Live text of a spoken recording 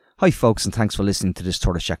Hi folks, and thanks for listening to this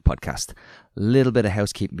Tortoise Shack podcast. A little bit of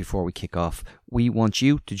housekeeping before we kick off. We want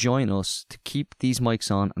you to join us to keep these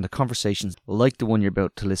mics on and the conversations like the one you're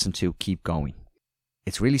about to listen to keep going.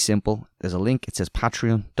 It's really simple. There's a link. It says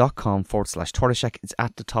patreon.com/Tortoise Shack. It's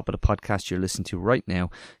at the top of the podcast you're listening to right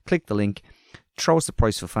now. Click the link, throw us the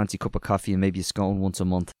price of a fancy cup of coffee and maybe a scone once a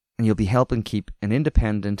month, and you'll be helping keep an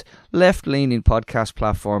independent, left-leaning podcast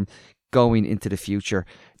platform going into the future.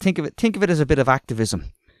 Think of it as a bit of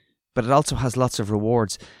activism. But it also has lots of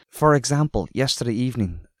rewards. For example, yesterday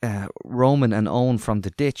evening, Roman and Owen from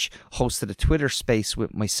The Ditch hosted a Twitter space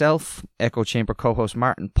with myself, Echo Chamber co-host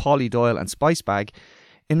Martin, Paulie Doyle and Spicebag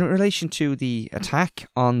in relation to the attack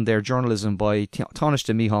on their journalism by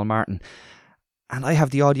Taoiseach Micheál Martin. And I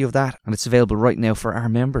have the audio of that, and it's available right now for our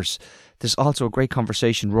members. There's also a great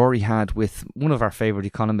conversation Rory had with one of our favourite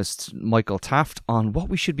economists, Michael Taft, on what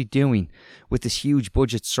we should be doing with this huge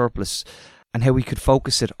budget surplus and how we could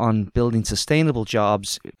focus it on building sustainable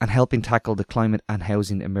jobs and helping tackle the climate and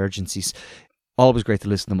housing emergencies. Always great to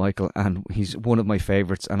listen to Michael, and he's one of my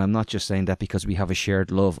favourites, and I'm not just saying that because we have a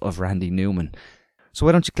shared love of Randy Newman. So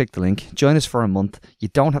why don't you click the link, join us for a month. You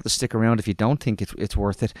don't have to stick around if you don't think it's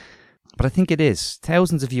worth it, but I think it is.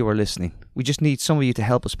 Thousands of you are listening. We just need some of you to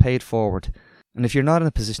help us pay it forward. And if you're not in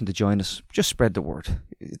a position to join us, just spread the word.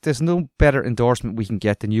 There's no better endorsement we can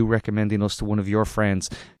get than you recommending us to one of your friends.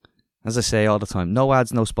 As I say all the time, no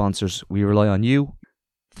ads, no sponsors. We rely on you.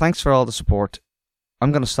 Thanks for all the support.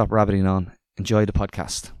 I'm going to stop rabbiting on. Enjoy the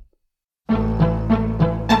podcast.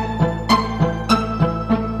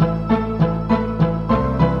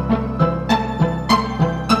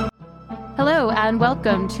 Hello and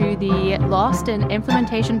welcome to the Lost in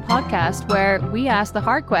Implementation podcast, where we ask the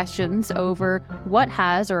hard questions over what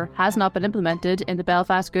has or has not been implemented in the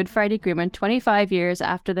Belfast Good Friday Agreement 25 years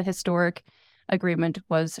after the historic agreement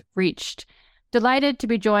was reached. Delighted to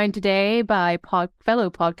be joined today by fellow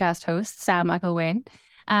podcast host Sam McElwain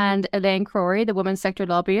and Elaine Crory, the women's sector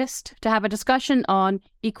lobbyist, to have a discussion on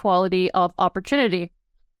equality of opportunity.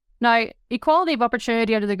 Now, equality of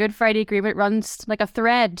opportunity under the Good Friday Agreement runs like a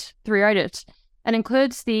thread throughout it and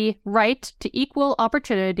includes the right to equal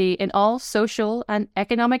opportunity in all social and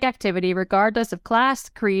economic activity, regardless of class,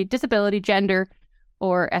 creed, disability, gender,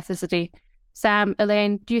 or ethnicity. Sam,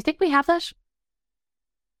 Elaine, do you think we have that?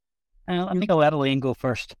 I think I'll let Elaine go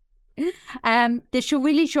first. The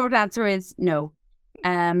really short answer is no.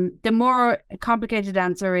 The more complicated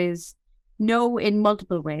answer is no in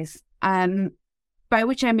multiple ways. By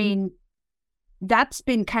which I mean that's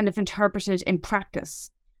been kind of interpreted in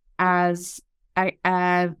practice as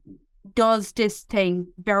does this thing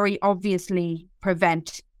very obviously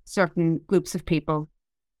prevent certain groups of people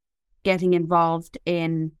getting involved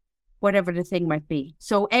in whatever the thing might be.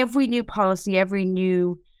 So every new policy, every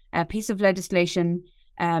new piece of legislation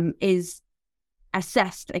is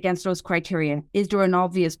assessed against those criteria. Is there an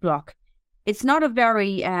obvious block? It's not a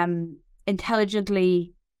very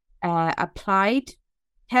intelligently applied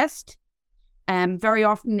test. Very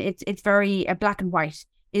often it's very black and white.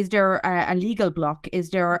 Is there a legal block? Is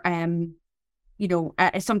there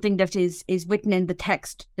something that is written in the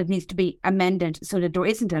text that needs to be amended so that there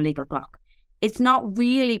isn't a legal block? It's not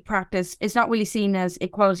really practiced. It's not really seen as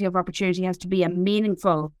equality of opportunity. It has to be a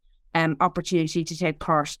meaningful opportunity to take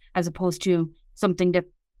part, as opposed to something that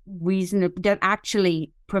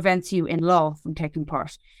actually prevents you in law from taking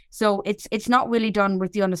part. So it's not really done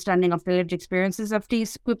with the understanding of the lived experiences of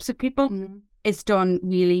these groups of people. Mm-hmm. It's done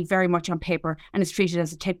really very much on paper, and it's treated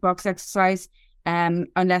as a tick box exercise.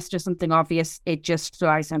 Unless there's something obvious, it just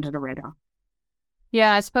flies under the radar.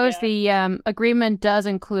 Yeah, I suppose the agreement does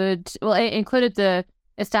include, it included the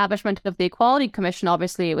establishment of the Equality Commission,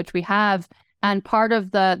 obviously, which we have. And part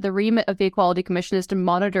of the remit of the Equality Commission is to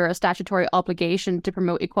monitor a statutory obligation to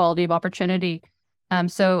promote equality of opportunity.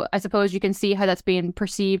 So I suppose you can see how that's being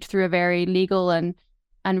perceived through a very legal and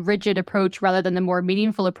rigid approach rather than the more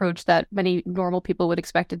meaningful approach that many normal people would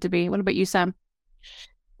expect it to be. What about you, Sam?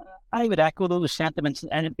 I would echo those sentiments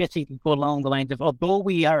and basically go along the lines of, although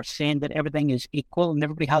we are saying that everything is equal and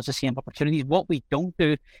everybody has the same opportunities, what we don't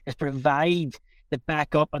do is provide the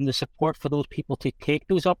backup and the support for those people to take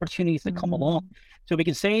those opportunities that come along. So we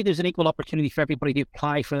can say there's an equal opportunity for everybody to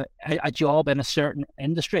apply for a job in a certain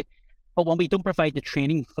industry. But when we don't provide the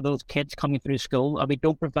training for those kids coming through school, and we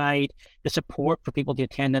don't provide the support for people to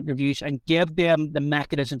attend interviews and give them the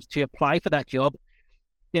mechanisms to apply for that job,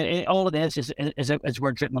 all it is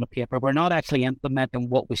words written on a paper. We're not actually implementing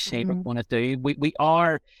what we say we're going to do. We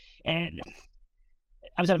are. I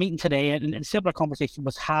was at a meeting today, and a similar conversation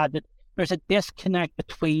was had that there's a disconnect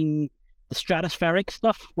between the stratospheric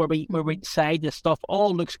stuff where we decide this stuff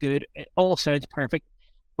all looks good, it all sounds perfect,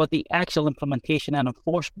 but the actual implementation and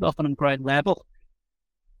enforcement of it on ground level,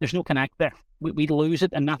 there's no connect there. We lose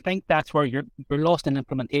it, and I think that's where you're lost in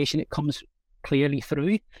implementation. It comes clearly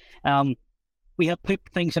through. We have put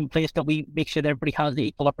things in place that we make sure that everybody has the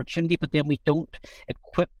equal opportunity, but then we don't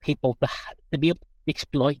equip people to be able to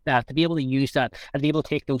exploit that, to be able to use that, and be able to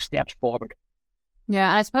take those steps forward. Yeah,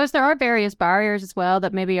 and I suppose there are various barriers as well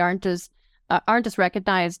that maybe aren't as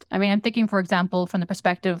recognized. I mean, I'm thinking, for example, from the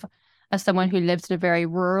perspective as someone who lives in a very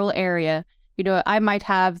rural area, I might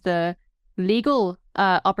have the legal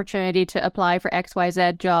opportunity to apply for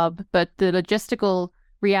XYZ job, but the logistical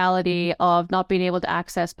reality of not being able to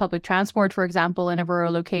access public transport, for example, in a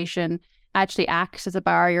rural location actually acts as a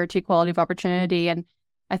barrier to equality of opportunity. And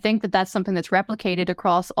I think that that's something that's replicated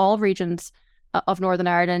across all regions of Northern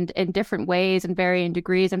Ireland in different ways and varying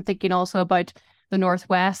degrees. I'm thinking also about the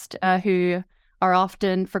Northwest, who are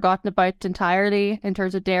often forgotten about entirely in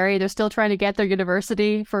terms of Derry. They're still trying to get their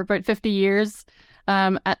university for about 50 years,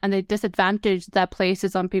 and the disadvantage that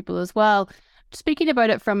places on people as well. Speaking about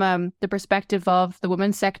it from the perspective of the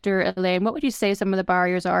women's sector, Elaine, what would you say some of the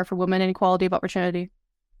barriers are for women in equality of opportunity?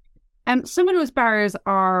 Some of those barriers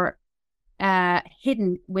are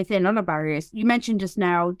hidden within other barriers. You mentioned just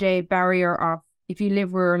now the barrier of if you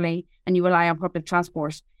live rurally and you rely on public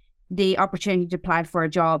transport, the opportunity to apply for a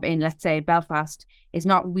job in, let's say, Belfast is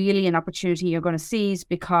not really an opportunity you're going to seize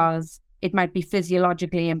because it might be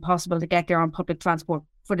physiologically impossible to get there on public transport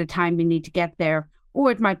for the time you need to get there, or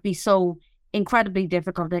it might be so incredibly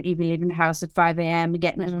difficult that you'd be leaving the house at 5 a.m. and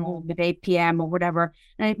getting home at 8 p.m. or whatever,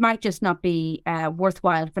 and it might just not be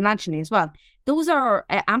worthwhile financially as well. Those are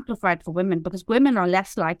amplified for women because women are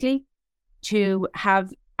less likely to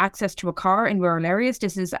have access to a car in rural areas.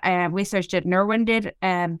 This is research that NIRWIN did,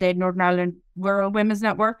 the Northern Ireland Rural Women's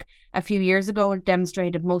Network, a few years ago. It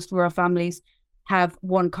demonstrated most rural families have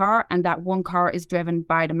one car, and that one car is driven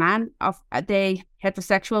by the man of the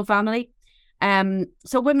heterosexual family.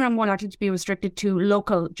 So women are more likely to be restricted to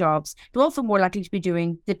local jobs. They're also more likely to be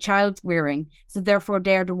doing the child rearing. So therefore,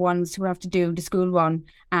 they're the ones who have to do the school run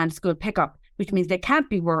and school pickup, which means they can't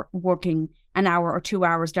be working an hour or 2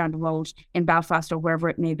 hours down the road in Belfast or wherever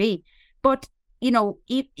it may be. But,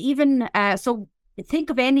 even so think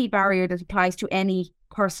of any barrier that applies to any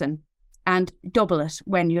person and double it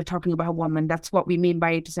when you're talking about a woman. That's what we mean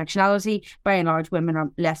by intersectionality. By and large, women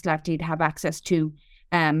are less likely to have access to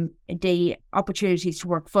the opportunities to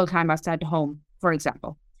work full-time outside the home, for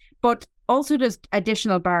example. But also there's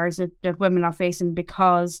additional barriers that women are facing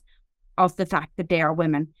because of the fact that they are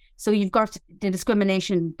women. So you've got the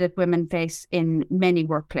discrimination that women face in many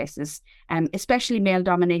workplaces, especially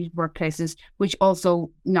male-dominated workplaces, which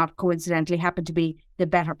also, not coincidentally, happen to be the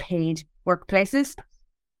better paid workplaces.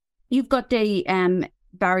 You've got the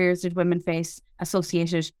barriers that women face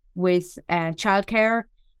associated with childcare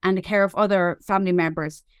and the care of other family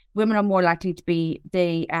members. Women are more likely to be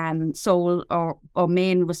the sole or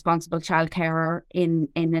main responsible child carer in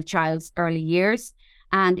a child's early years.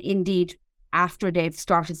 And indeed, after they've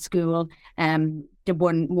started school, the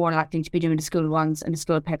one more likely to be doing the school runs and the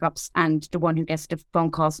school pickups, and the one who gets the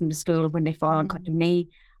phone calls from the school when they fall and cut their knee.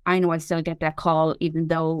 I know I still get that call, even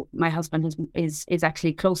though my husband is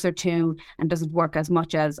actually closer to and doesn't work as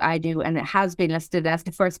much as I do, and it has been listed as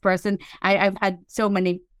the first person. I've had so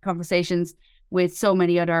many conversations with so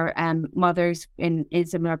many other mothers in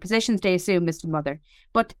similar positions. They assume it's the mother,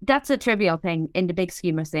 but that's a trivial thing in the big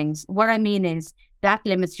scheme of things. What I mean is that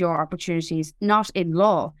limits your opportunities, not in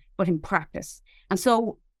law, but in practice. And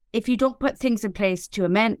so if you don't put things in place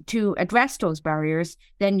to address those barriers,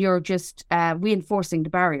 then you're just reinforcing the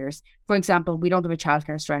barriers. For example, we don't have a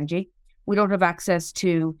childcare strategy. We don't have access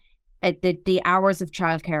to the hours of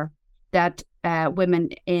childcare that women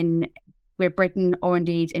in Great Britain or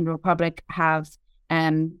indeed in the Republic have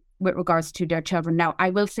with regards to their children. Now,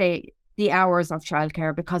 I will say the hours of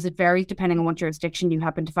childcare, because it varies depending on what jurisdiction you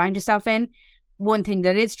happen to find yourself in. One thing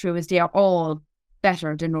that is true is they are all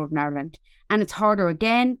better than Northern Ireland. And it's harder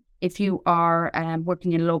again if you are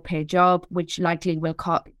working in a low-paid job, which likely will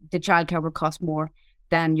the childcare will cost more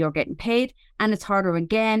than you're getting paid. And it's harder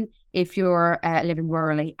again if you're living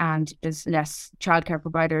rurally and there's less childcare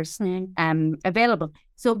providers available.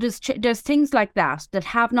 So there's things like that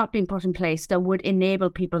have not been put in place that would enable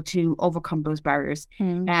people to overcome those barriers.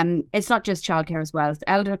 It's not just childcare as well. It's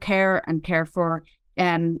elder care and care for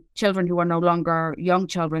children who are no longer young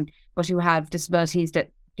children, but who have disabilities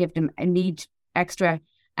that give them need extra,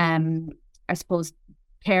 I suppose,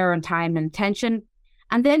 care and time and attention.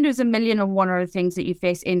 And then there's a million and one other things that you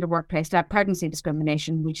face in the workplace, like pregnancy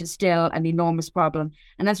discrimination, which is still an enormous problem.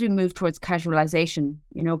 And as we move towards casualization,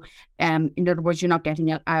 in other words, you're not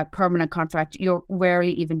getting a permanent contract. You're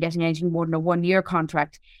rarely even getting anything more than a 1-year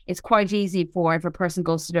contract. It's quite easy for if a person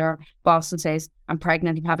goes to their boss and says, I'm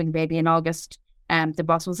pregnant, I'm having a baby in August. The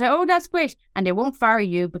boss will say, oh, that's great. And they won't fire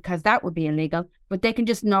you because that would be illegal, but they can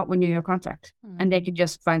just not renew your contract and they can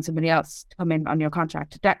just find somebody else to come in on your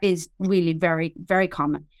contract. That is really very, very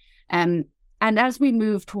common. And as we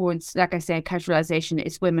move towards, like I say, casualization,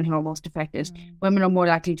 it's women who are most affected. Women are more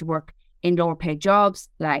likely to work in lower paid jobs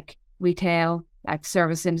like retail, like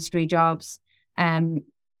service industry jobs. And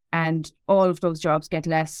all of those jobs get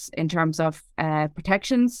less in terms of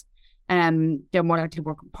protections. They're more likely to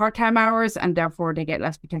work part-time hours and therefore they get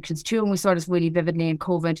less protections too. And we saw this really vividly in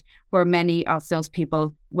COVID, where many of those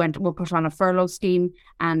people were put on a furlough scheme,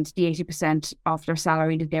 and the 80% of their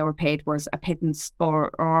salary that they were paid was a pittance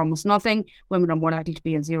or almost nothing. Women are more likely to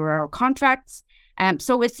be in 0-hour contracts.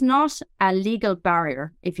 So it's not a legal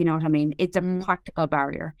barrier, if you know what I mean. It's a practical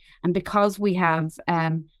barrier. And because we have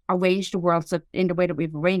arranged the world in the way that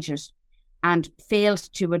we've arranged it and failed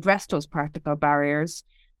to address those practical barriers,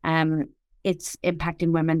 it's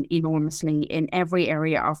impacting women enormously in every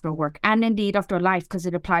area of their work and indeed of their life, because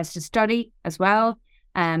it applies to study as well.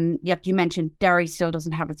 Like you mentioned, Derry still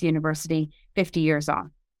doesn't have its university 50 years on.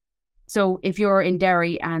 So if you're in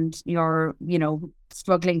Derry and you're,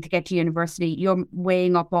 struggling to get to university, you're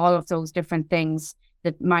weighing up all of those different things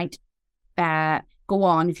that might go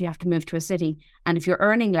on if you have to move to a city. And if you're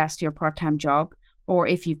earning less to your part-time job, or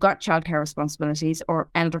if you've got childcare responsibilities or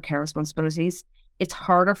elder care responsibilities, it's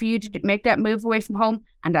harder for you to make that move away from home,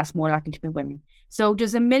 and that's more likely to be women. So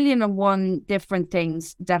there's a million and one different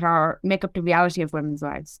things that make up the reality of women's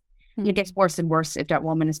lives. It gets worse and worse if that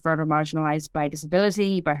woman is further marginalised by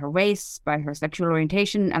disability, by her race, by her sexual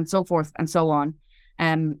orientation, and so forth and so on.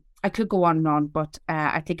 I could go on and on, but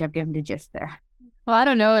I think I've given the gist there. Well, I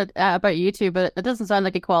don't know about you two, but it doesn't sound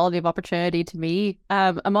like equality of opportunity to me.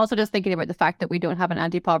 I'm also just thinking about the fact that we don't have an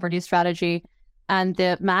anti-poverty strategy and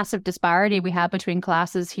the massive disparity we have between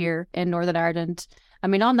classes here in Northern Ireland. I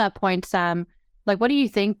mean, on that point, Sam, what do you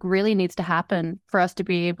think really needs to happen for us to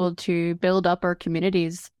be able to build up our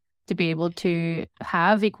communities to be able to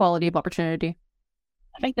have equality of opportunity?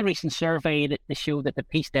 I think the recent survey that showed that the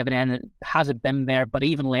peace dividend hasn't been there, but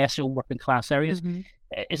even less so in working class areas,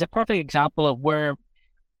 is a perfect example of where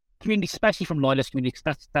communities, especially from loyalist communities,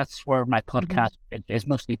 that's where my podcast is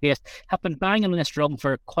mostly based, have been banging on this drum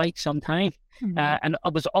for quite some time. And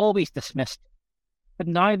it was always dismissed. But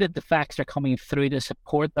now that the facts are coming through to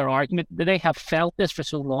support their argument, that they have felt this for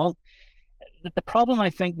so long, the problem I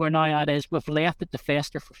think we're now at is we've left it to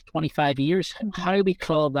fester for 25 years. How do we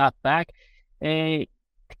claw that back? The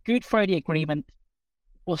Good Friday Agreement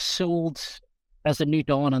was sold as a new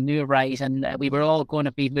dawn, a new rise, and we were all going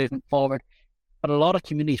to be moving forward. But a lot of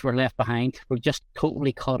communities were left behind, were just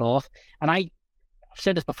totally cut off. And I've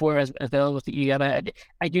said this before as well with you, and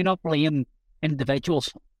I do not blame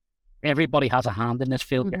individuals. Everybody has a hand in this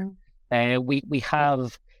failure. We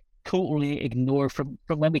have totally ignored from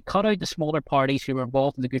when we cut out the smaller parties who were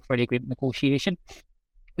involved in the Good Friday Agreement negotiation.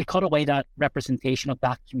 We cut away that representation of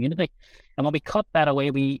that community. And when we cut that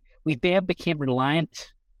away, we then became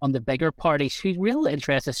reliant on the bigger parties whose real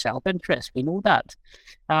interest is self-interest. We know that.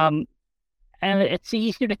 And it's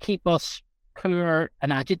easier to keep us poor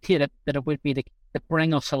and agitated than it would be to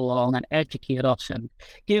bring us along and educate us and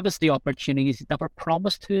give us the opportunities that were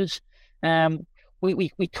promised to us.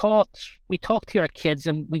 We talk to our kids,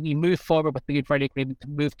 and we move forward with the Good Friday Agreement to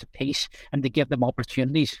move to peace and to give them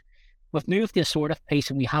opportunities. We've moved to a sort of peace,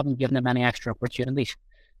 and we haven't given them any extra opportunities.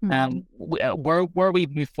 Where we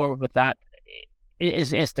move forward with that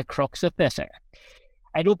is the crux of this.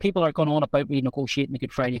 I know people are going on about renegotiating the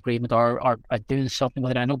Good Friday Agreement or doing something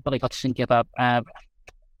with it. I know Billy Hutchison gave up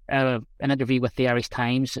an interview with the Irish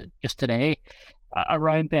Times just today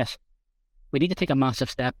around this. We need to take a massive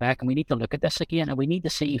step back, and we need to look at this again, and we need to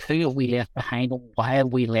see who have we left behind and why have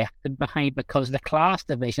we left them behind, because the class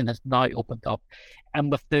division has now opened up.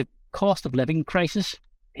 And with the cost of living crisis,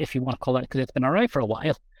 if you want to call it, because it's been around for a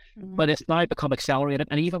while, but it's now become accelerated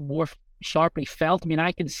and even more sharply felt. I mean,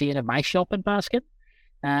 I can see it in my shopping basket,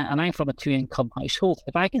 and I'm from a 2-income household.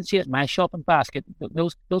 If I can see it in my shopping basket,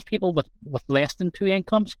 those people with less than 2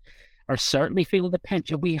 incomes are certainly feeling the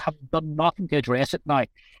pinch, and we have done nothing to address it now.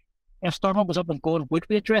 If Stormont was up and going, would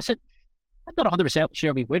we address it? I'm not 100%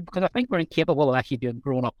 sure we would, because I think we're incapable of actually doing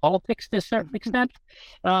grown-up politics to a certain extent.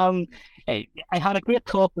 I had a great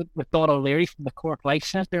talk with Don O'Leary from the Cork Life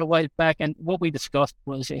Centre a while back, and what we discussed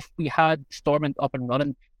was if we had Stormont up and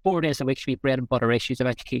running, 4 days a week should be bread and butter issues of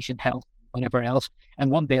education, health, whatever else. And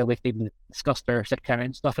 1 day a week they discuss their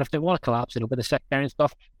sectarian stuff. And if they want to collapse it over the sectarian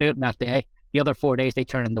stuff, do it in that day. The other 4 days they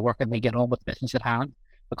turn into work and they get on with business at hand.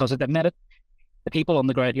 Because at the minute, the people on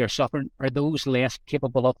the ground who are suffering are those less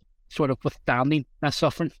capable of sort of withstanding that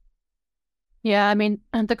suffering. Yeah, I mean,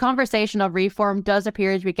 the conversation of reform does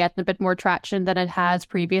appear to be getting a bit more traction than it has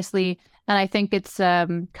previously. And I think it's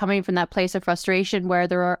coming from that place of frustration where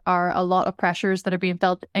there are a lot of pressures that are being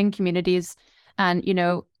felt in communities. And, you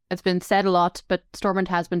know, it's been said a lot, but Stormont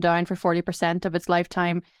has been down for 40% of its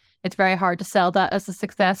lifetime. It's very hard to sell that as a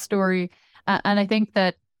success story. And I think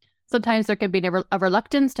that sometimes there can be a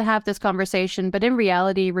reluctance to have this conversation, but in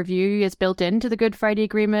reality, review is built into the Good Friday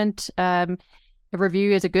Agreement. A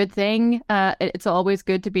review is a good thing. It's always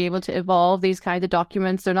good to be able to evolve these kinds of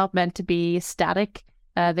documents. They're not meant to be static.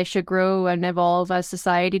 They should grow and evolve as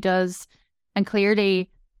society does. And clearly,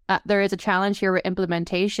 there is a challenge here with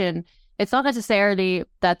implementation. It's not necessarily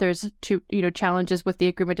that there's challenges with the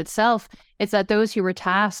agreement itself. It's that those who were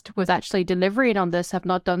tasked with actually delivering on this have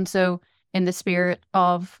not done so in the spirit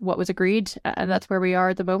of what was agreed. And that's where we are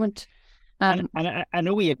at the moment. And I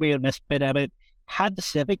know we agree on this bit about had the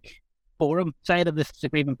civic forum side of this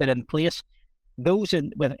agreement been in place, those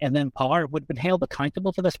in power would have been held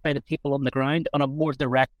accountable for this by the people on the ground on a more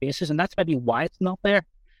direct basis, and that's maybe why it's not there.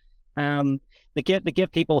 They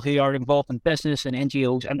give people who are involved in business and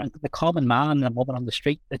NGOs and the common man and the woman on the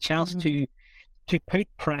street the chance to put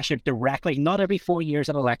pressure directly, not every 4 years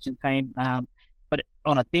at election time, but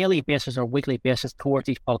on a daily basis or weekly basis towards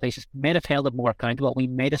these politicians. Might have held them more accountable. We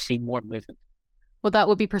might have seen more movement. Well, that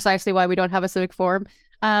would be precisely why we don't have a civic forum.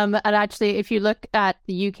 And actually, if you look at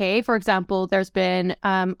the UK, for example, there's been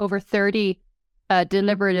over 30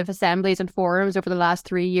 deliberative assemblies and forums over the last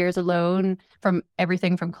 3 years alone, from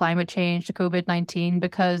everything from climate change to COVID-19,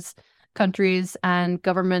 because countries and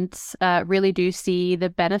governments really do see the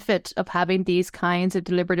benefit of having these kinds of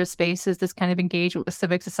deliberative spaces, this kind of engagement with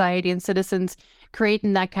civic society and citizens,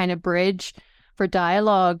 creating that kind of bridge for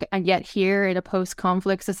dialogue. And yet here in a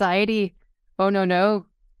post-conflict society, oh, no,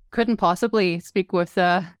 couldn't possibly speak with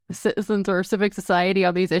citizens or civic society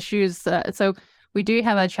on these issues. So we do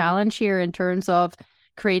have a challenge here in terms of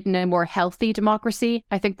creating a more healthy democracy.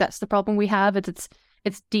 I think that's the problem we have. It's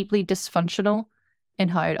deeply dysfunctional in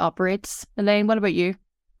how it operates. Elaine, what about you?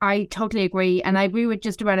 I totally agree. And I agree with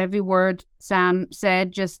just about every word Sam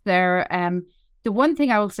said just there. The one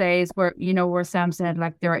thing I will say is where Sam said,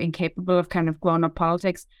 like, they're incapable of kind of grown up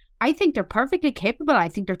politics. I think they're perfectly capable. I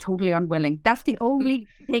think they're totally unwilling. That's the only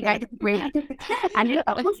thing I agree. And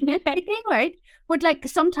right? But like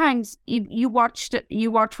sometimes you watch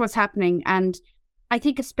what's happening, and I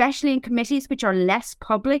think especially in committees which are less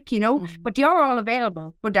public, but they are all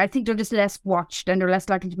available. But I think they're just less watched and they're less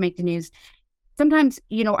likely to make the news. Sometimes,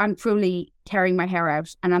 I'm truly tearing my hair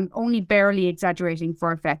out, and I'm only barely exaggerating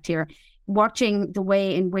for effect here, watching the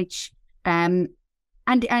way in which And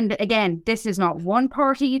again, this is not one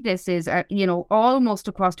party. This is, almost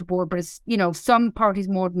across the board, but it's, some parties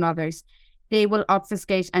more than others. They will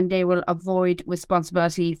obfuscate and they will avoid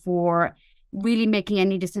responsibility for really making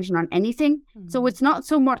any decision on anything. Mm-hmm. So it's not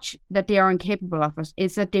so much that they are incapable of it.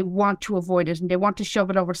 It's that they want to avoid it and they want to shove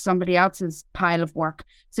it over somebody else's pile of work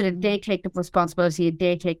so that they take the responsibility,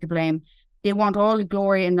 they take the blame. They want all the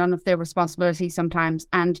glory and none of their responsibility sometimes.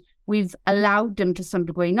 And we've allowed them to some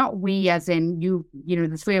degree, not we as in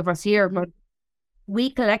the three of us here, but we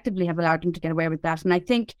collectively have allowed them to get away with that. And I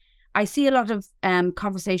think I see a lot of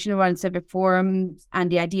conversation around civic forums and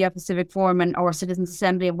the idea of a civic forum or citizens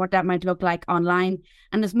assembly and what that might look like online.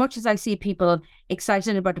 And as much as I see people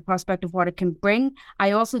excited about the prospect of what it can bring,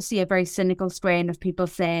 I also see a very cynical strain of people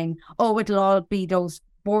saying, oh, it'll all be those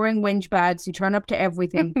boring whinge bads who turn up to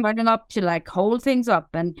everything, turning up to like hold things up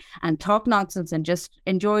and talk nonsense and just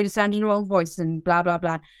enjoy the sound of your own voice and blah, blah,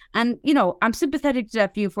 blah. And, I'm sympathetic to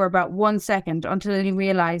that view for about 1 second until you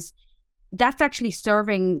realize that's actually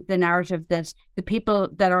serving the narrative that the people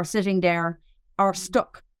that are sitting there are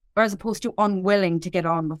stuck, or as opposed to unwilling to get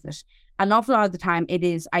on with it. An awful lot of the time it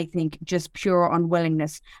is, I think, just pure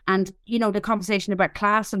unwillingness. And, the conversation about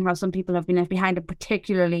class and how some people have been left behind, and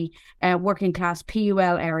particularly working class PUL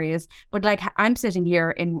areas. But like I'm sitting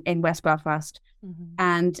here in West Belfast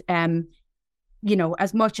and,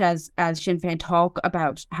 as much as Sinn Féin talk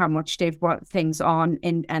about how much they've brought things on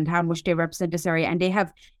and how much they represent this area, and they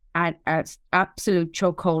have an absolute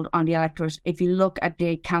chokehold on the electorate. If you look at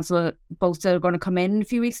the council votes that are going to come in a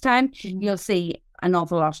few weeks' time, you'll see an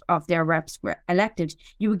awful lot of their reps were elected.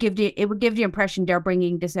 It would give the impression they're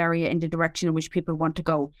bringing this area in the direction in which people want to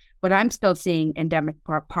go. But I'm still seeing endemic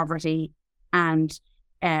poverty and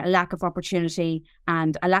a lack of opportunity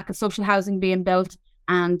and a lack of social housing being built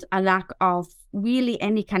and a lack of really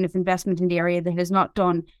any kind of investment in the area that is not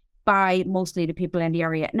done by mostly the people in the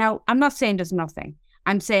area. Now, I'm not saying there's nothing.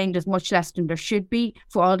 I'm saying there's much less than there should be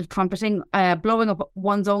for all the trumpeting, blowing up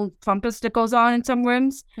one's own trumpets that goes on in some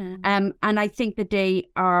rooms. And I think that they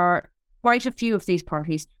are, quite a few of these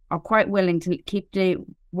parties are quite willing to keep the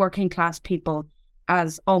working class people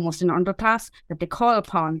as almost an underclass that they call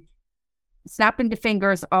upon, snapping the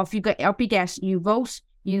fingers off, you get, you vote,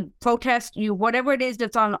 you protest, you whatever it is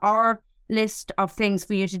that's on our list of things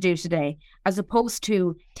for you to do today, as opposed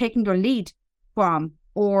to taking their lead from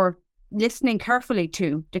or listening carefully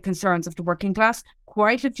to the concerns of the working class.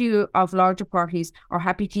 Quite a few of larger parties are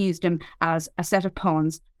happy to use them as a set of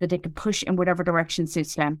pawns that they can push in whatever direction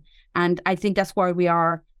suits them. And I think that's why we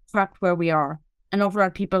are trapped where we are. And overall,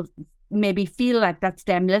 people maybe feel like that's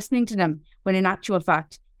them listening to them, when in actual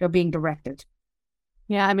fact, they're being directed.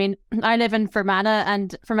 Yeah, I mean, I live in Fermanagh,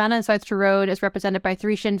 and Fermanagh and South Tyrone is represented by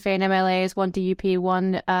 3 Sinn Féin MLAs, 1 DUP,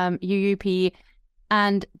 1 UUP,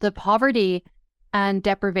 and the poverty and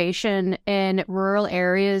deprivation in rural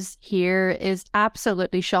areas here is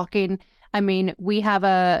absolutely shocking. I mean, we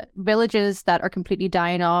have villages that are completely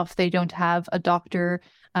dying off. They don't have a doctor.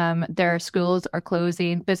 Their schools are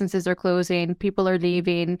closing, businesses are closing, people are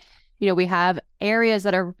leaving. You know, we have areas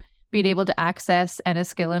that are being able to access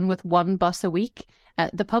Enniskillen with 1 bus a week.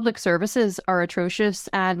 The public services are atrocious,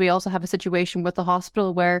 and we also have a situation with the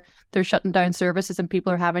hospital where they're shutting down services and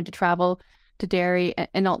people are having to travel to Derry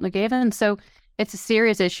and Altnagevan. So it's a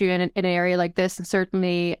serious issue in an area like this, and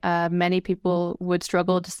certainly many people would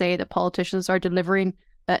struggle to say that politicians are delivering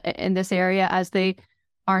in this area, as they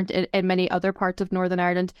aren't in many other parts of Northern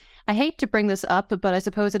Ireland. I hate to bring this up, but I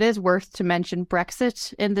suppose it is worth to mention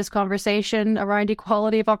Brexit in this conversation around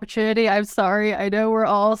equality of opportunity. I'm sorry, I know we're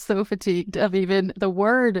all so fatigued of even the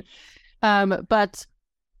word. But,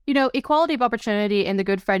 you know, equality of opportunity in the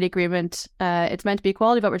Good Friday Agreement, it's meant to be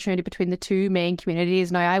equality of opportunity between the 2 main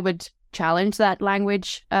communities. Now, I would challenge that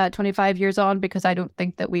language 25 years on, because I don't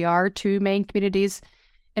think that we are 2 main communities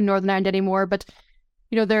in Northern Ireland anymore. But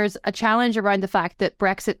you know, there's a challenge around the fact that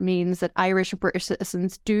Brexit means that Irish and British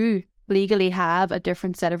citizens do legally have a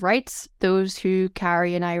different set of rights. Those who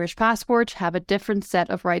carry an Irish passport have a different set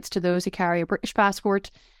of rights to those who carry a British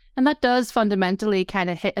passport. And that does fundamentally kind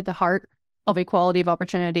of hit at the heart of equality of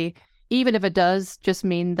opportunity, even if it does just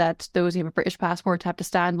mean that those who have a British passport have to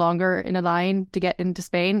stand longer in a line to get into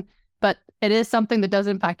Spain. But it is something that does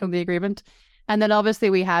impact on the agreement. And then obviously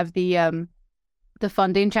we have the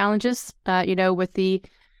funding challenges, you know, with the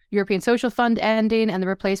European Social Fund ending and the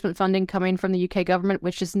replacement funding coming from the UK government,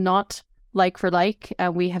 which is not like for like.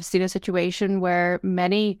 We have seen a situation where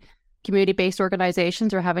many community-based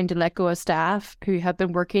organisations are having to let go of staff who have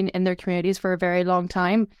been working in their communities for a very long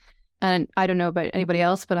time. And I don't know about anybody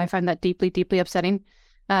else, but I find that deeply, deeply upsetting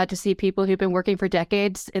to see people who've been working for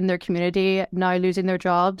decades in their community now losing their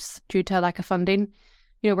jobs due to a lack of funding.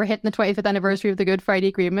 You know, we're hitting the 25th anniversary of the Good Friday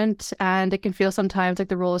Agreement, and it can feel sometimes like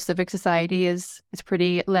the role of civic society is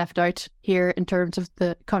pretty left out here in terms of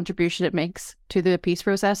the contribution it makes to the peace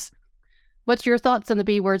process. What's your thoughts on the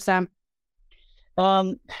B word, Sam?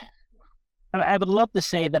 I would love to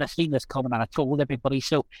say that I've seen this coming and I told everybody.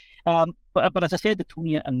 So, but as I said to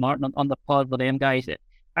Tony and Martin on the pod with them guys,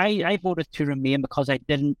 I voted to remain because they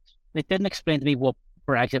didn't explain to me what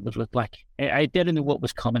Brexit would look like. I didn't know what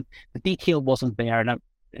was coming. The detail wasn't there, and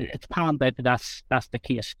it's panned out that that's the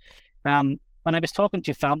case. When I was talking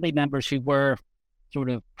to family members who were sort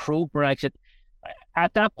of pro-Brexit,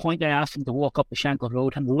 at that point I asked them to walk up the Shankill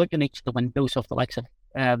Road and look in each of the windows of the likes of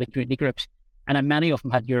the community groups, and many of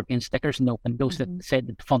them had European stickers in the windows that said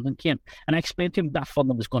that the funding came. And I explained to them that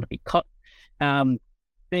funding was going to be cut.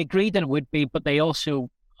 They agreed that it would be, but they also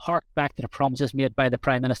harked back to the promises made by the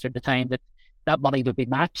Prime Minister at the time that money would be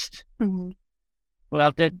matched.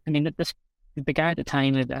 Well, the guy at the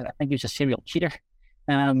time, I think he was a serial cheater,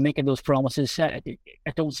 making those promises. I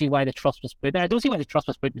don't see why the trust was put there. I don't see why the trust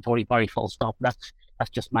was put in the Tory party, full stop. That's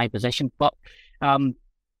just my position. But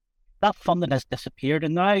that funding has disappeared,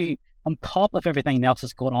 and now, on top of everything else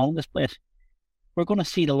that's going on in this place, we're going to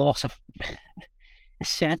see the loss of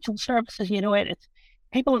essential services. You know, it's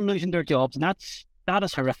people are losing their jobs, and that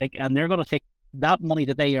is horrific. And they're going to take that money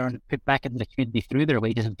that they earn, put back into the community through their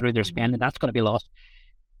wages and through their spending. That's going to be lost.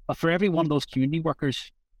 But for every one of those community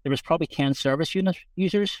workers, there was probably 10 service unit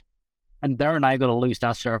users, and they're now going to lose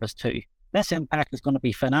that service too. This impact is going to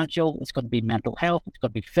be financial, it's going to be mental health, it's going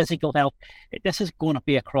to be physical health. This is going to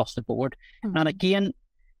be across the board. And again,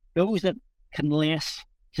 those that can less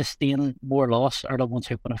sustain more loss are the ones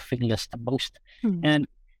who are going to feel this the most. And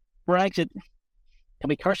Brexit, can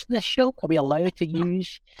we curse in this show? Are we allowed to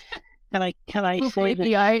use? Can I say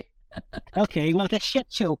that? Okay, well, the shit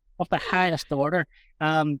show of the highest order.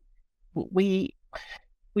 We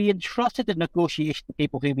entrusted the negotiation to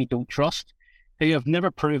people who we don't trust, who have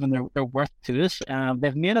never proven their worth to us.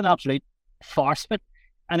 They've made an absolute farce of it,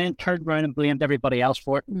 and then turned around and blamed everybody else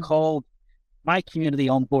for it, and called my community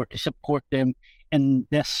on board to support them in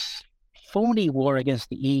this phony war against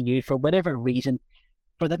the EU for whatever reason,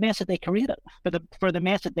 for the mess that they created, for the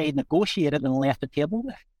mess that they negotiated and left the table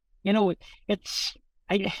with. You know, if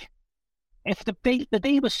the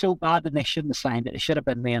deal was so bad that they shouldn't have signed it, it should have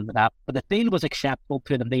been the end of that. But the deal was acceptable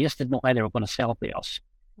to them. They just didn't know how they were going to sell it to us.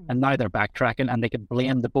 And now they're backtracking, and they can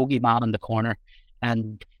blame the bogeyman in the corner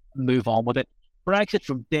and move on with it. Brexit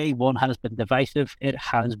from day one has been divisive. It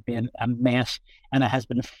has been a mess, and it has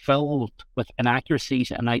been filled with inaccuracies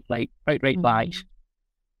and outright lies.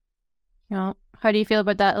 Yeah. How do you feel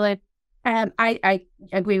about that, Elaine? I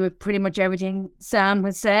agree with pretty much everything Sam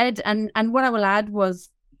has said, and what I will add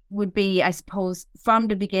would be, I suppose, from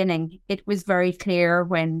the beginning, it was very clear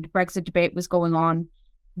when the Brexit debate was going on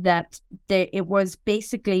that it was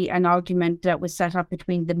basically an argument that was set up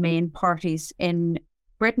between the main parties in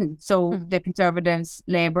Britain. So the Conservatives,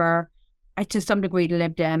 Labour, to some degree the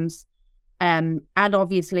Lib Dems, and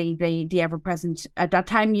obviously the ever-present, at that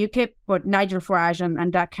time, UKIP, but Nigel Farage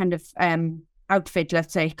and that kind of outfit,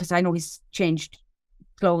 let's say, because I know he's changed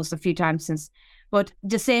clothes a few times since. But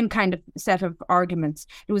the same kind of set of arguments.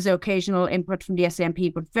 There was occasional input from the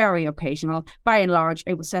SNP, but very occasional. By and large,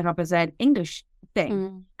 it was set up as an English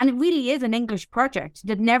thing. And it really is an English project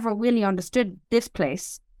that never really understood this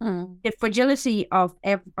place, the fragility of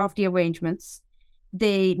the arrangements,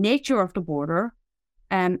 the nature of the border.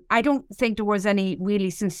 I don't think there was any really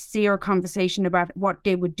sincere conversation about what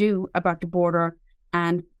they would do about the border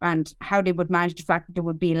and how they would manage the fact that there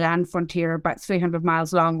would be a land frontier about 300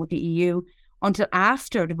 miles long with the EU until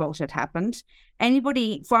after the vote had happened.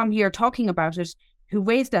 Anybody from here talking about it who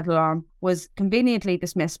raised that alarm was conveniently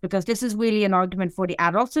dismissed, because this is really an argument for the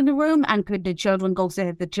adults in the room, and could the children go sit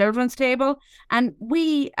at the children's table? And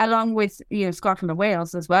we, along with Scotland and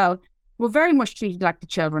Wales as well, were very much treated like the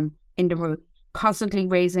children in the room, constantly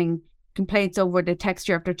raising complaints over the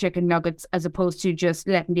texture of their chicken nuggets as opposed to just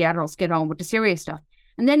letting the adults get on with the serious stuff.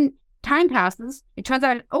 And then time passes, it turns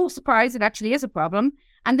out, oh, surprise, it actually is a problem.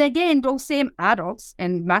 And then again, those same adults,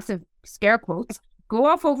 in massive scare quotes, go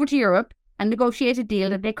off over to Europe and negotiate a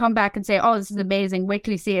deal that they come back and say, oh, this is amazing, wait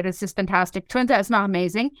till you see it, it's just fantastic. Turns out it's not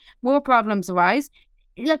amazing. More problems arise.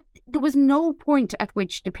 Look, there was no point at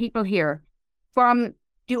which the people here, from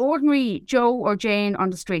the ordinary Joe or Jane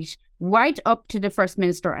on the street, right up to the First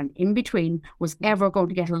Minister and in between, was ever going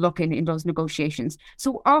to get a look in those negotiations.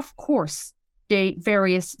 So, of course, the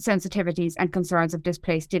various sensitivities and concerns of this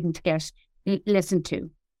place didn't get listened to.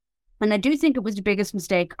 And I do think it was the biggest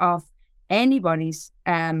mistake of anybody's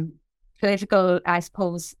political, I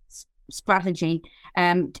suppose, strategy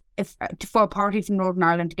for a party from Northern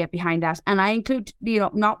Ireland to get behind that. And I include,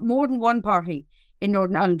 not more than one party in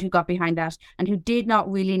Northern Ireland who got behind that and who did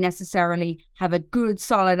not really necessarily have a good,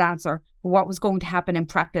 solid answer for what was going to happen in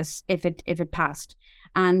practice if it passed.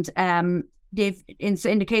 And they've, in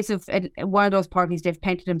the case of one of those parties, they've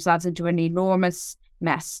painted themselves into an enormous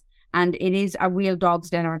mess. And it is a real dog's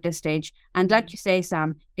dinner at this stage. And like you say,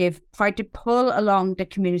 Sam, they've tried to pull along the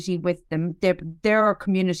community with them. Their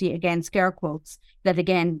community, again, scare quotes, that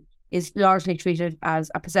again is largely treated as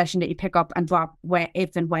a possession that you pick up and drop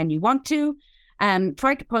if and when you want to.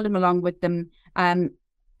 Tried to pull them along with them.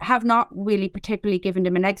 Have not really particularly given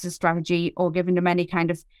them an exit strategy or given them any kind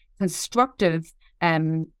of constructive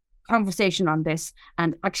conversation on this,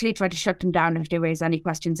 and actually try to shut them down if they raise any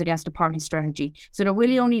questions against the party strategy. So they're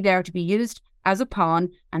really only there to be used as a pawn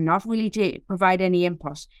and not really to provide any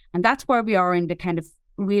input. And that's where we are in the kind of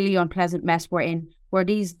really unpleasant mess we're in, where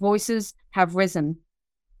these voices have risen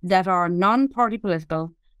that are non-party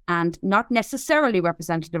political and not necessarily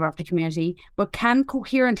representative of the community, but can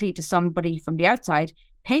coherently to somebody from the outside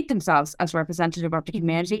paint themselves as representative of the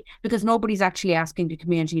community, because nobody's actually asking the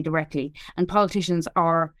community directly. And politicians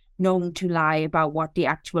are known to lie about what the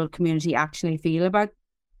actual community actually feel about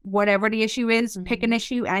whatever the issue is. Pick an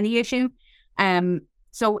issue, any issue.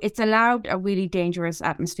 So it's allowed a really dangerous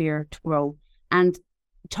atmosphere to grow. And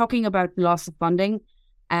talking about loss of funding,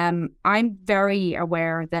 I'm very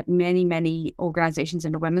aware that many organisations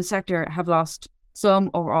in the women's sector have lost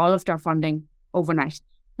some or all of their funding overnight.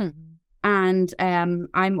 And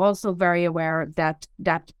I'm also very aware that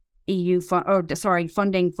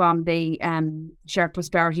funding from the Shared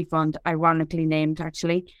Prosperity Fund, ironically named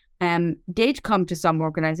actually, did come to some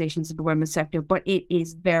organisations in the women's sector, but it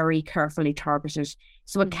is very carefully targeted.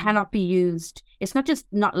 So it cannot be used. It's not just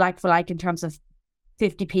not like for like in terms of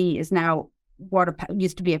 50p is now what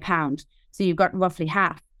used to be £1. So you've got roughly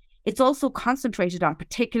half. It's also concentrated on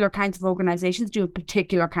particular kinds of organisations doing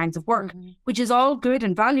particular kinds of work, which is all good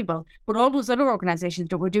and valuable. But all those other organisations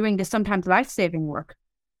that were doing this sometimes life-saving work,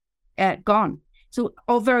 gone. So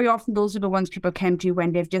very often those are the ones people come to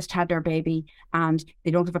when they've just had their baby and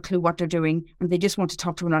they don't have a clue what they're doing and they just want to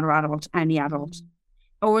talk to another adult, any adult.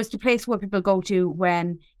 Or it's the place where people go to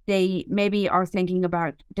when they maybe are thinking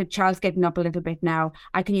about the child's getting up a little bit now.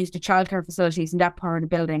 I can use the childcare facilities in that part of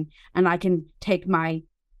the building and I can take my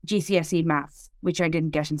GCSE maths, which I didn't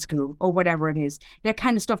get in school, or whatever it is. That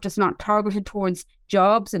kind of stuff that's not targeted towards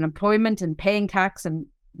jobs and employment and paying tax and,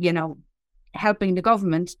 helping the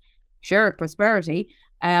government. Sure, prosperity.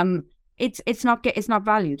 It's not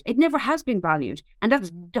valued. It never has been valued, and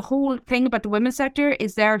that's the whole thing about the women's sector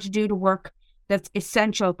is there to do the work that's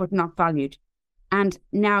essential but not valued. And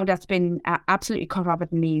now that's been absolutely cut off at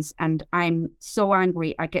the knees, and I'm so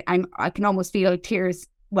angry. I can almost feel tears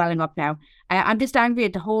welling up now. I'm just angry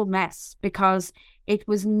at the whole mess because it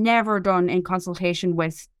was never done in consultation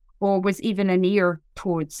with, or was even an ear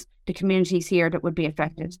towards the communities here that would be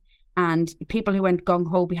affected. And people who went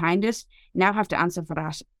gung-ho behind it now have to answer for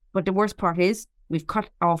that. But the worst part is we've cut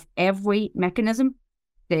off every mechanism,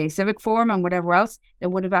 the civic forum and whatever else, that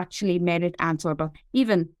would have actually made it answerable.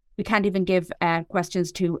 Even we can't even give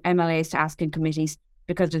questions to MLAs to ask in committees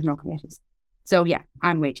because there's no committees. So yeah,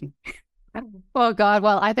 I'm waiting. Oh God!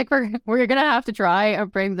 Well, I think we're gonna have to try and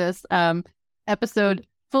bring this episode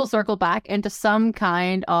full circle back into some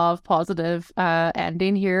kind of positive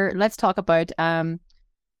ending here. Let's talk about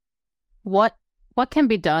what can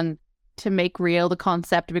be done to make real the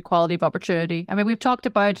concept of equality of opportunity. I mean, we've talked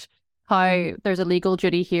about how there's a legal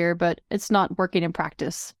duty here, but it's not working in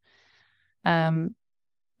practice.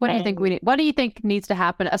 What do you think what do you think needs to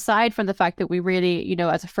happen aside from the fact that we really,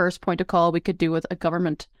 as a first point of call, we could do with a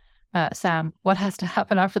government? Sam, what has to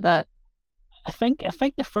happen after that? I think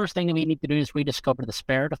the first thing that we need to do is rediscover the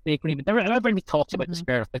spirit of the agreement. Everybody talks about the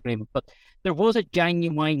spirit of the agreement, but there was a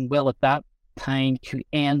genuine will at that time to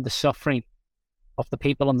end the suffering of the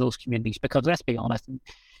people in those communities. Because let's be honest,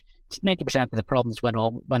 90% of the problems went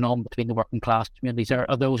on between the working class communities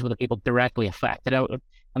are those with the people directly affected.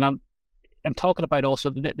 And I'm talking about also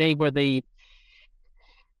that they were the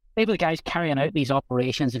guys carrying out these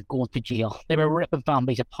operations and going to jail. They were ripping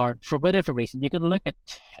families apart for whatever reason. You can look at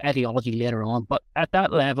ideology later on, but at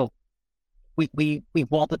that level, we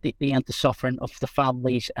wanted the end the suffering of the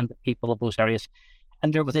families and the people of those areas.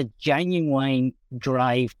 And there was a genuine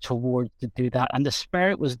drive towards to do that. And the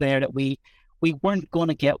spirit was there that we weren't going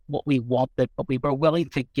to get what we wanted, but we were willing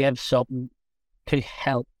to give something to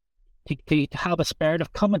help, to have a spirit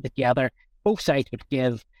of coming together. Both sides would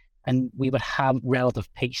give, and we would have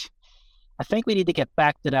relative peace. I think we need to get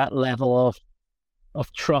back to that level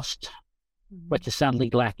of trust, which is sadly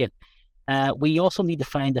lacking. We also need to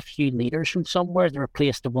find a few leaders from somewhere to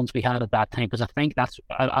replace the ones we had at that time, because I think that's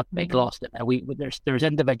a big loss. There's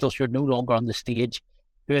individuals who are no longer on the stage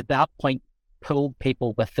who at that point pulled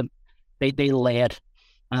people with them. They led.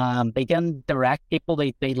 They didn't direct people,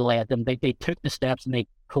 they led them. They took the steps and they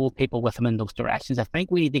pulled people with them in those directions. I think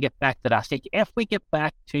we need to get back to that stage. If we get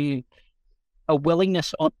back to a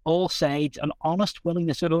willingness on all sides, an honest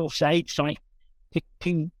willingness on all sides, to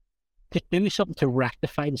do something to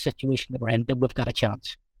rectify the situation that we're in, then we've got a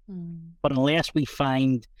chance. But unless we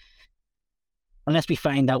find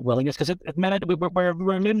that willingness, because at the minute we're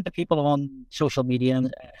alluding to people on social media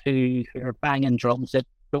who are banging drums that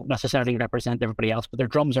don't necessarily represent everybody else, but their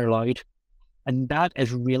drums are loud, and that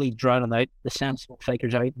is really drowning out the sensible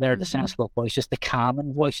figures out there, the sensible voices, the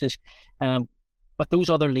calming voices. But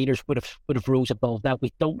those other leaders would have rose above that.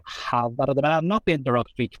 We don't have that at the minute. I'm not being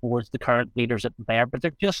derogatory towards the current leaders at there, but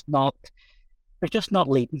they're just not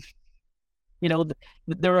leading.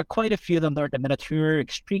 There are quite a few of them there at the minute who are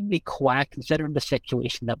extremely quiet considering the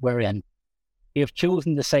situation that we're in. They have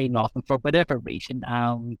chosen to say nothing for whatever reason.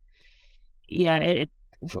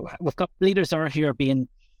 We've got leaders there who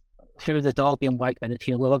are the dog being wagged by the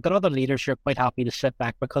tail. Well, we've got other leaders who are quite happy to sit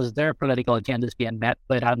back because their political agenda is being met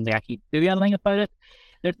without having to actually do anything about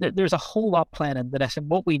it. There's a whole lot planned into this, and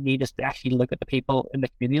what we need is to actually look at the people in the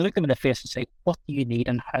community, look them in the face and say, what do you need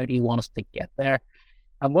and how do you want us to get there?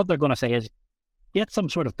 And what they're going to say is, get some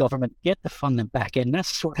sort of government, get the funding back in, let's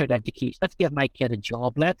sort out education, let's give my kid a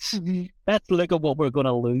job, let's look at what we're going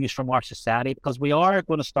to lose from our society, because we are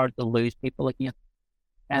going to start to lose people again.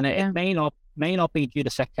 And it may not be due to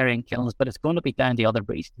sectarian killings, but it's going to be down to other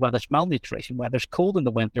reasons, whether it's malnutrition, whether it's cold in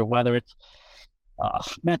the winter, whether it's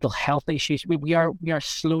mental health issues. We are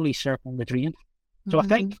slowly circling the drain. So I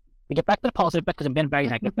think we get back to the positive bit, because I'm being very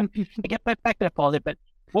negative. We get back to the positive bit.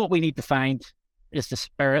 What we need to find is the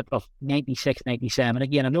spirit of 96, 97.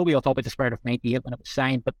 Again, I know we all talk about the spirit of 98 when it was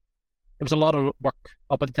signed, but there was a lot of work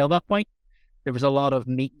up until that point. There was a lot of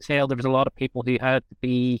meat sale. There was a lot of people who had to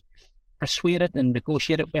be persuaded and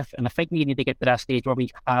negotiated with. And I think we need to get to that stage where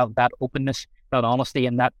we have that openness, that honesty,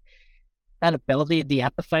 and that ability to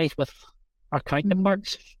empathize with our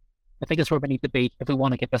counterparts. I think that's where we need to be if we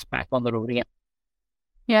want to get this back on the road again.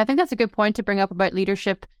 Yeah, I think that's a good point to bring up about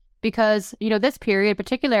leadership, because, this period,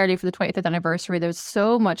 particularly for the 25th anniversary, there's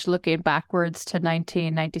so much looking backwards to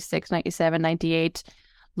 1996, 97, 98.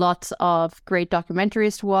 Lots of great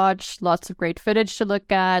documentaries to watch, lots of great footage to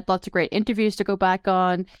look at, lots of great interviews to go back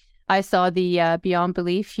on. I saw the Beyond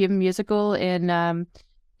Belief Hume musical in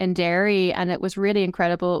Derry, and it was really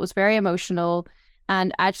incredible. It was very emotional,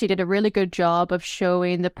 and actually did a really good job of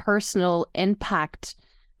showing the personal impact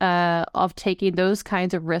of taking those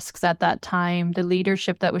kinds of risks at that time, the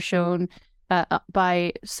leadership that was shown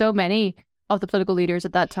by so many of the political leaders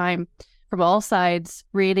at that time from all sides,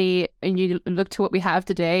 really. And you look to what we have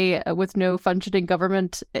today with no functioning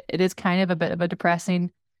government, it is kind of a bit of a depressing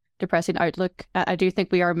outlook. I do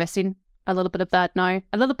think we are missing a little bit of that now.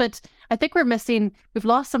 A little bit. I think we've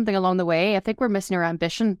lost something along the way. I think we're missing our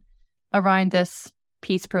ambition around this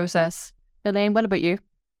peace process. Elaine, what about you?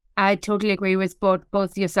 I totally agree with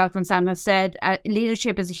both yourself and Sam have said.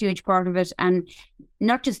 Leadership is a huge part of it, and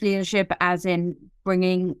not just leadership as in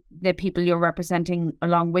bringing the people you're representing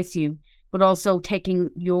along with you, but also taking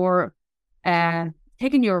your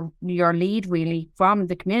lead really from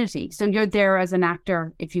the community. So you're there as an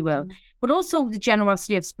actor, if you will, but also the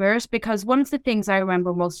generosity of spirit, because one of the things I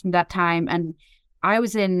remember most from that time, and I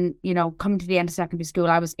was in, coming to the end of secondary school,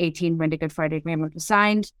 I was 18 when the Good Friday Agreement was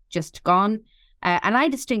signed, just gone. And I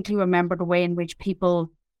distinctly remember the way in which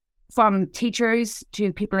people, from teachers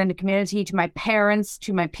to people in the community, to my parents,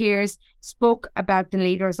 to my peers, spoke about the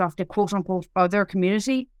leaders of the quote-unquote other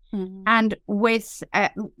community. And with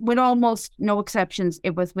almost no exceptions,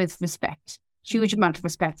 it was with respect, huge amount of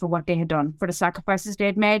respect for what they had done, for the sacrifices they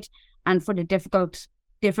had made, and for the difficult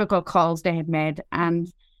calls they had made.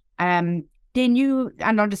 And they knew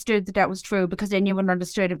and understood that was true, because they knew and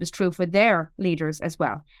understood it was true for their leaders as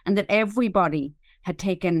well. And that everybody had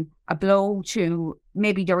taken a blow to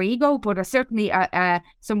maybe their ego, but certainly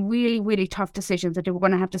some really, really tough decisions that they were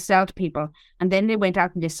going to have to sell to people. And then they went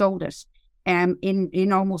out and they sold it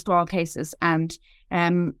in almost all cases, and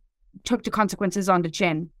took the consequences on the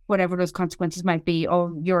chin, whatever those consequences might be.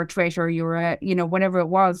 Oh, you're a traitor, you're whatever it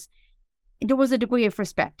was. There was a degree of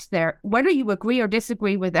respect there, whether you agree or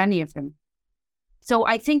disagree with any of them. So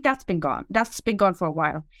I think that's been gone. That's been gone for a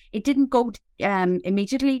while. It didn't go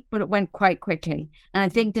immediately, but it went quite quickly. And I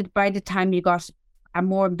think that by the time you got a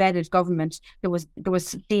more embedded government, there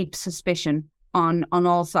was deep suspicion on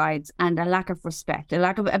all sides, and a lack of respect, a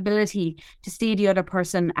lack of ability to see the other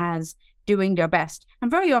person as doing their best. And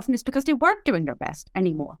very often it's because they weren't doing their best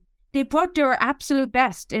anymore. They brought their absolute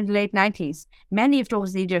best in the late 90s. Many of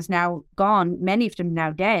those leaders now gone, many of them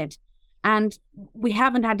now dead. And we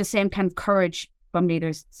haven't had the same kind of courage from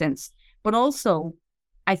leaders since. But also,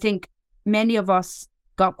 I think many of us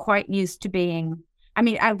got quite used to being,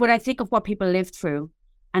 when I think of what people lived through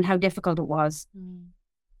and how difficult it was,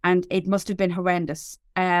 and it must have been horrendous.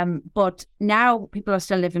 But now people are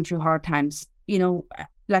still living through hard times.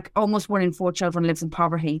 Like almost 1 in 4 children lives in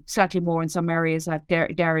poverty, slightly more in some areas like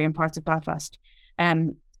Derry and parts of Belfast.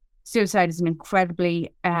 Suicide is an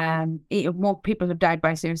incredibly, more people have died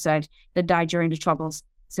by suicide than died during the Troubles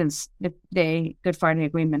since the Good Friday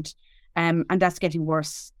Agreement. And that's getting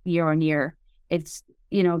worse year on year. It's,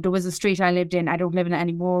 there was a street I lived in, I don't live in it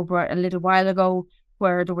anymore, but a little while ago,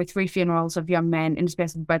 where there were 3 funerals of young men in the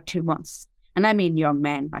space of about 2 months. And I mean young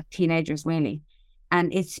men, like teenagers really.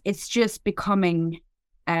 And it's just becoming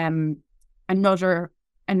another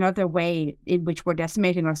way in which we're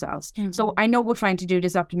decimating ourselves. Mm-hmm. So I know we're trying to do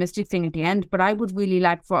this optimistic thing at the end, but I would really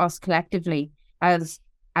like for us collectively as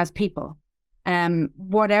people,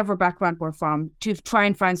 whatever background we're from, to try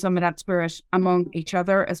and find some of that spirit among each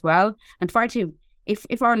other as well, and try to,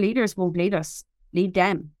 if our leaders won't lead us, lead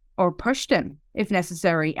them, or push them if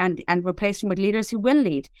necessary, and replace them with leaders who will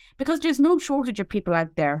lead, because there's no shortage of people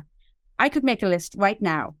out there. I could make a list right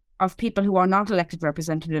now of people who are not elected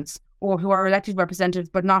representatives, or who are elected representatives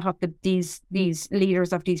but not of these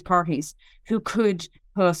leaders of these parties, who could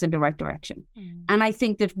pull us in the right direction. And I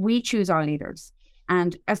think that we choose our leaders,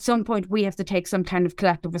 And at some point, we have to take some kind of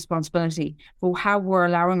collective responsibility for how we're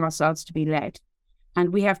allowing ourselves to be led.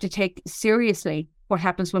 And we have to take seriously what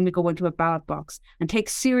happens when we go into a ballot box, and take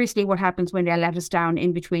seriously what happens when they let us down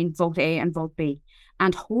in between vote A and vote B,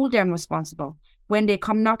 and hold them responsible when they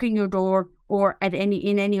come knocking your door or in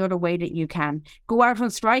any other way that you can. Go out on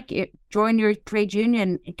strike, join your trade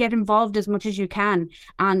union, get involved as much as you can,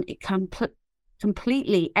 and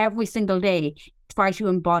completely every single day try to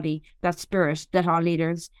embody that spirit that our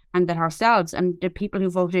leaders and that ourselves and the people who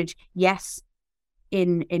voted yes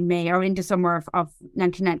in May or into summer of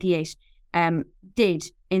 1998 did,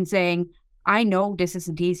 in saying, I know this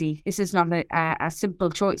isn't easy. This is not a simple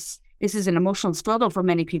choice. This is an emotional struggle for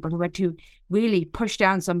many people who had to really push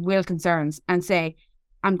down some real concerns and say,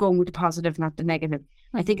 I'm going with the positive, not the negative.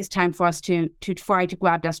 I think it's time for us to try to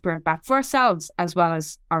grab that spirit back for ourselves as well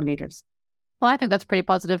as our leaders. Well, I think that's a pretty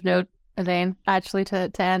positive note, Elaine, actually,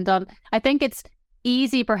 to end on. I think it's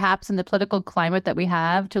easy, perhaps, in the political climate that we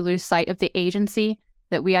have to lose sight of the agency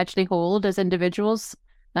that we actually hold as individuals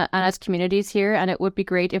and as communities here. And it would be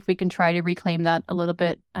great if we can try to reclaim that a little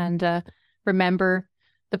bit and remember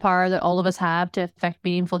the power that all of us have to affect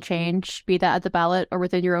meaningful change, be that at the ballot or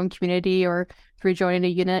within your own community or through joining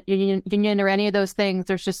a union or any of those things.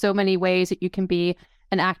 There's just so many ways that you can be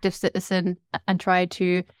an active citizen and try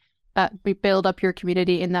to build up your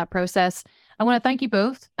community in that process. I want to thank you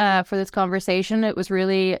both for this conversation. It was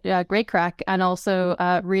really great crack, and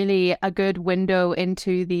also really a good window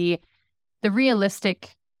into the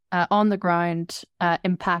realistic on the ground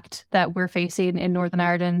impact that we're facing in Northern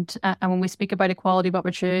Ireland. And when we speak about equality of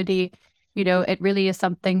opportunity, you know, it really is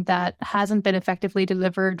something that hasn't been effectively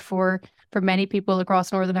delivered for many people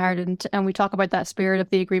across Northern Ireland. And we talk about that spirit of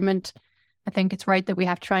the agreement. I think it's right that we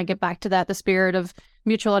have to try and get back to that. The spirit of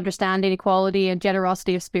mutual understanding, equality, and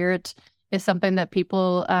generosity of spirit is something that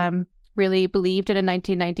people really believed in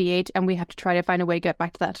 1998, and we have to try to find a way to get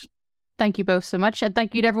back to that. Thank you both so much, and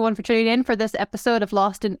thank you to everyone for tuning in for this episode of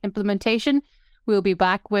Lost in Implementation. We'll be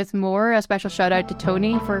back with more. A special shout out to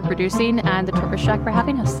Tony for producing and the Turkish Shack for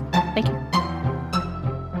having us. Thank you.